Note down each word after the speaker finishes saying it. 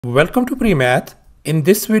Welcome to PreMath. In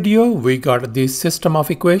this video, we got the system of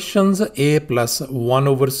equations a plus 1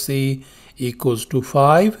 over c equals to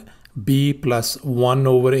 5, b plus 1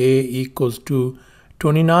 over a equals to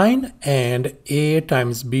 29, and a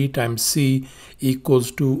times b times c equals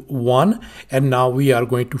to 1. And now we are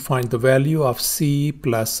going to find the value of c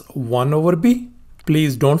plus 1 over b.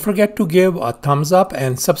 Please don't forget to give a thumbs up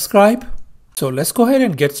and subscribe. So let's go ahead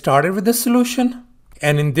and get started with the solution.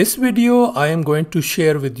 And in this video, I am going to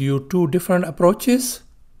share with you two different approaches.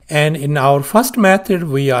 And in our first method,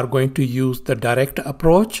 we are going to use the direct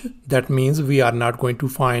approach. That means we are not going to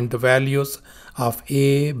find the values of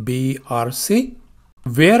a, b, or c.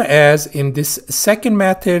 Whereas in this second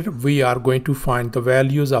method, we are going to find the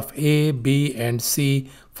values of a, b, and c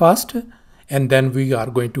first. And then we are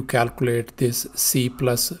going to calculate this c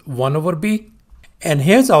plus 1 over b. And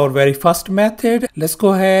here's our very first method. Let's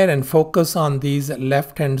go ahead and focus on these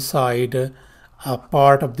left-hand side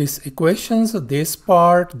part of these equations. This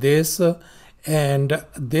part, this, and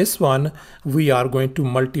this one, we are going to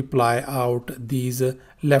multiply out these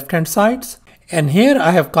left-hand sides. And here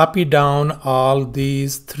I have copied down all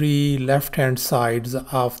these three left-hand sides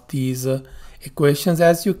of these equations,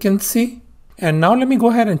 as you can see. And now let me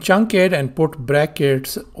go ahead and chunk it and put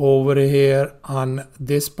brackets over here on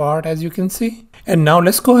this part, as you can see. And now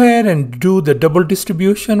let's go ahead and do the double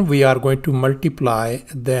distribution. We are going to multiply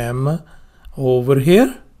them over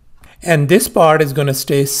here. And this part is going to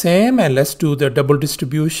stay same. And let's do the double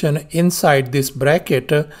distribution inside this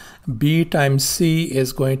bracket. B times c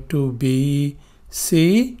is going to be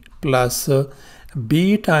c plus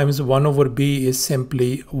b times 1 over b is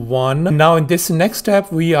simply 1. Now in this next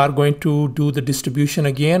step, we are going to do the distribution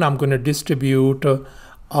again. I'm going to distribute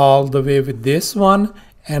all the way with this one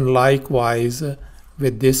and likewise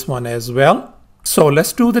with this one as well. So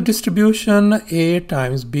let's do the distribution. A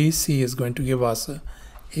times bc is going to give us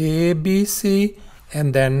abc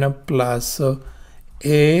and then plus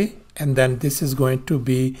a, and then this is going to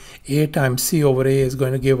be a times c over a is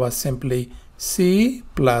going to give us simply c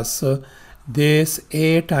plus this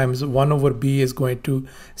a times 1 over b is going to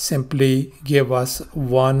simply give us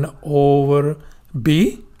 1 over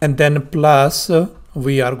b, and then plus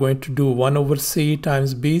we are going to do 1 over c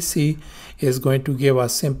times bc is going to give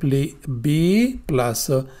us simply b plus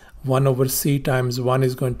 1 over c times 1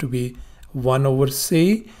 is going to be 1 over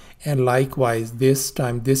c, and likewise this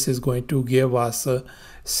time this is going to give us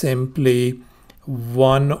simply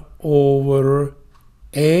 1 over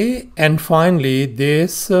a, and finally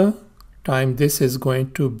this time this is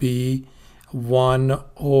going to be 1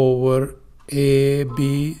 over a,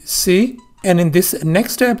 b, c. And in this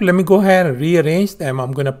next step, let me go ahead and rearrange them.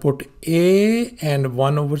 I'm going to put a and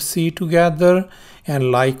 1 over c together,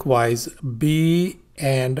 and likewise b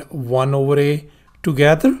and 1 over a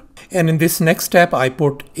together. And in this next step, I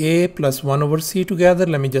put a plus 1 over c together.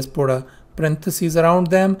 Let me just put a parentheses around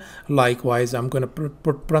them. Likewise, I'm going to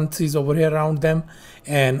put parentheses over here around them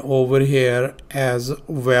and over here as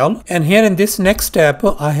well. And here in this next step,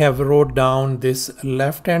 I have wrote down this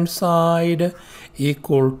left hand side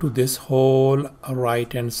equal to this whole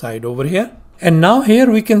right hand side over here. And now here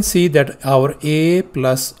we can see that our a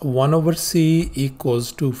plus 1 over c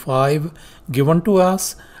equals to 5 given to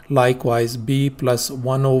us. Likewise, b plus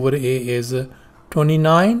 1 over a is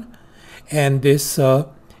 29, and this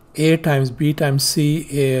a times b times c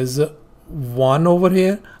is 1 over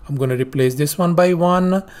here. I'm going to replace this one by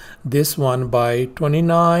 1, this one by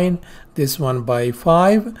 29, this one by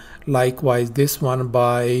 5, likewise this one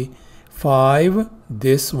by 5,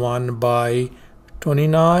 this one by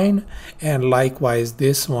 29, and likewise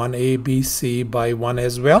this one ABC by 1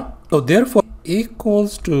 as well. So therefore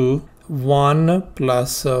equals to 1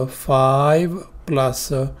 plus 5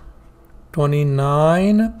 plus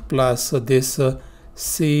 29 plus this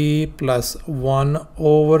c plus 1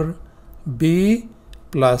 over b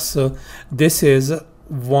plus this is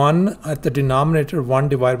 1 at the denominator. 1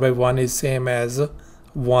 divided by 1 is same as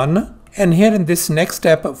 1. And here in this next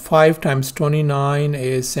step, 5 times 29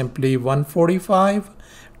 is simply 145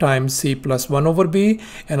 times c plus 1 over b.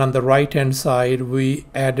 And on the right hand side, we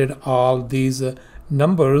added all these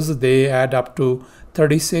numbers. They add up to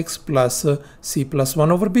 36 plus c plus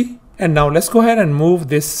 1 over b. And now let's go ahead and move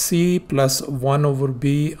this c plus 1 over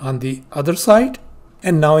b on the other side.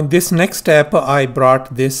 And now in this next step, I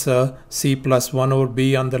brought this c plus 1 over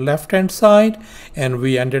b on the left hand side, and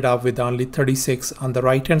we ended up with only 36 on the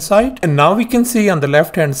right hand side. And now we can see on the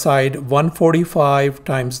left hand side 145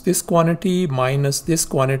 times this quantity minus this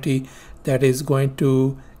quantity, that is going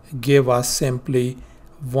to give us simply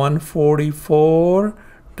 144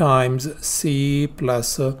 times c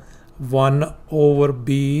plus 1 over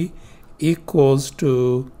b equals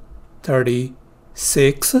to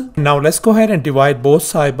 36. Now let's go ahead and divide both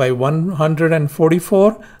sides by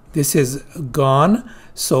 144. This is gone.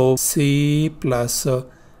 So C plus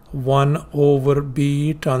 1 over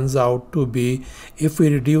B turns out to be, if we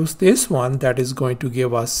reduce this one, that is going to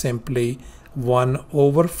give us simply 1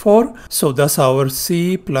 over 4. So thus our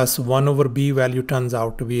C plus 1 over B value turns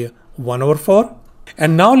out to be 1 over 4.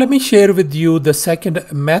 And now let me share with you the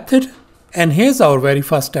second method. And here's our very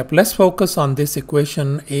first step. Let's focus on this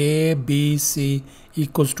equation A, B, C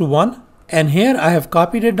equals to 1. And here I have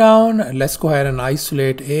copied it down. Let's go ahead and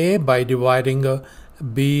isolate A by dividing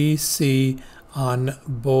B, C on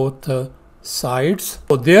both sides.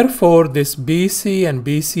 So therefore this BC and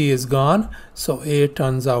BC is gone. So A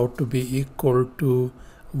turns out to be equal to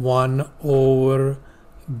 1 over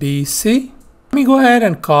BC. Let me go ahead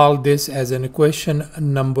and call this as an equation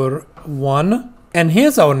number 1. And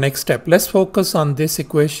here's our next step. Let's focus on this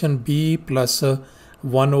equation B plus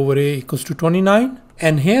 1 over A equals to 29.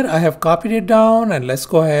 And here I have copied it down, and let's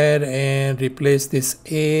go ahead and replace this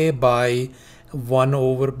A by 1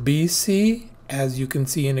 over BC. As you can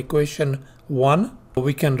see in equation 1,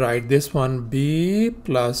 we can write this one B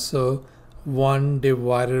plus 1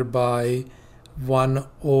 divided by 1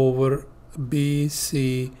 over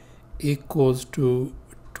BC equals to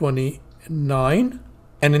 29.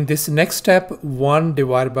 And in this next step, 1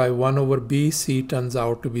 divided by 1 over BC turns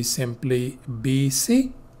out to be simply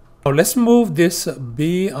BC. Now let's move this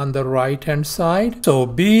B on the right hand side. So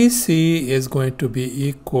BC is going to be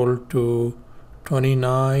equal to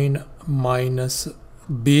 29 minus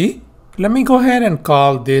B. Let me go ahead and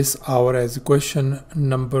call this our as equation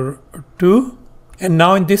number 2. And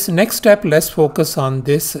now in this next step, let's focus on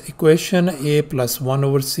this equation A plus 1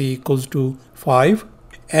 over C equals to 5.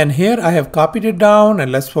 And here I have copied it down, and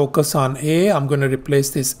let's focus on A. I'm going to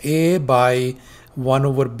replace this A by 1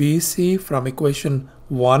 over BC from equation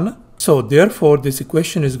 1. So therefore this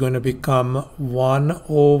equation is going to become 1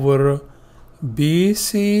 over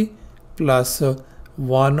BC plus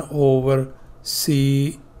 1 over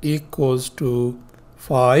C equals to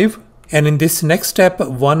 5. And in this next step,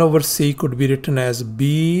 1 over C could be written as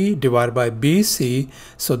B divided by BC.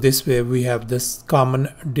 So this way we have this common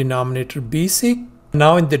denominator BC.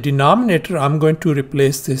 Now in the denominator, I'm going to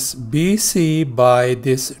replace this BC by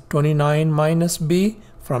this 29 minus B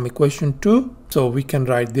from equation 2. So we can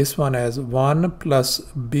write this one as 1 plus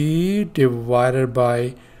B divided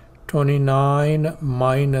by 29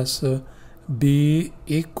 minus B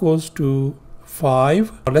equals to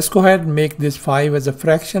 5. Now let's go ahead and make this 5 as a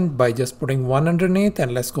fraction by just putting 1 underneath,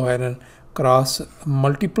 and let's go ahead and cross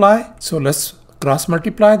multiply. So let's cross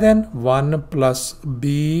multiply then. 1 plus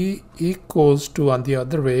B equals to, on the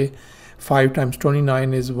other way, 5 times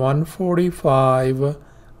 29 is 145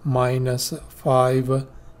 minus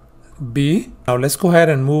 5B. Now let's go ahead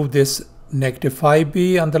and move this negative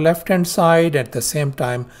 5B on the left hand side. At the same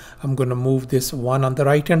time, I'm going to move this 1 on the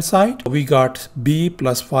right hand side. We got B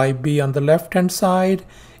plus 5B on the left hand side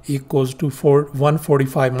equals to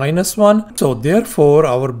 145 minus 1. So therefore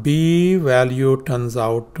our B value turns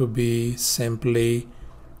out to be simply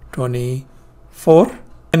 24.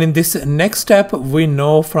 And in this next step, we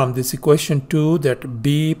know from this equation 2 that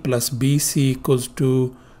B plus BC equals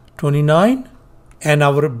to 29. And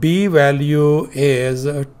our B value is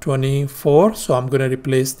 24. So I'm going to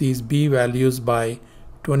replace these B values by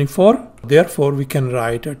 24. Therefore, we can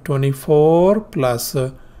write 24 plus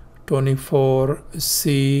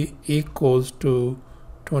 24C equals to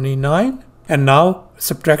 29. And now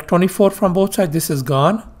subtract 24 from both sides. This is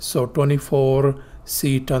gone. So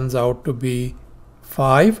 24C turns out to be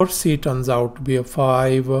 5. Or C turns out to be a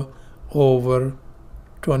 5 over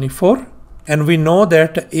 24. And we know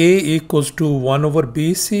that A equals to 1 over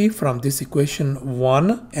BC from this equation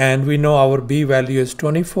 1. And we know our B value is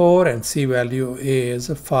 24 and C value is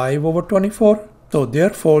 5 over 24. So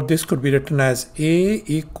therefore this could be written as A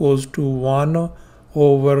equals to 1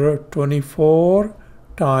 over 24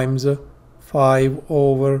 times 5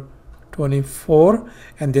 over 24.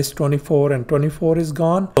 And this 24 and 24 is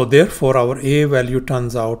gone. So therefore our A value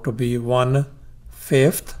turns out to be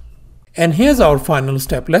 1/5. And here's our final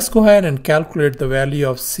step. Let's go ahead and calculate the value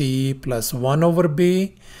of C plus 1 over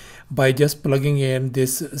B by just plugging in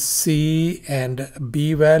this C and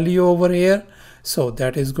B value over here. So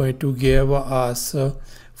that is going to give us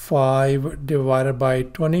 5 divided by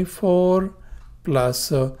 24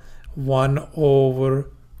 plus 1 over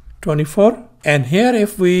 24. And here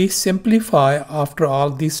if we simplify after all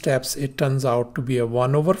these steps, it turns out to be a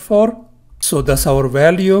 1 over 4. So thus our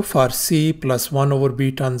value for C plus 1 over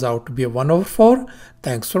B turns out to be a 1 over 4.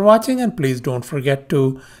 Thanks for watching, and please don't forget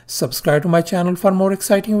to subscribe to my channel for more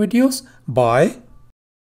exciting videos. Bye.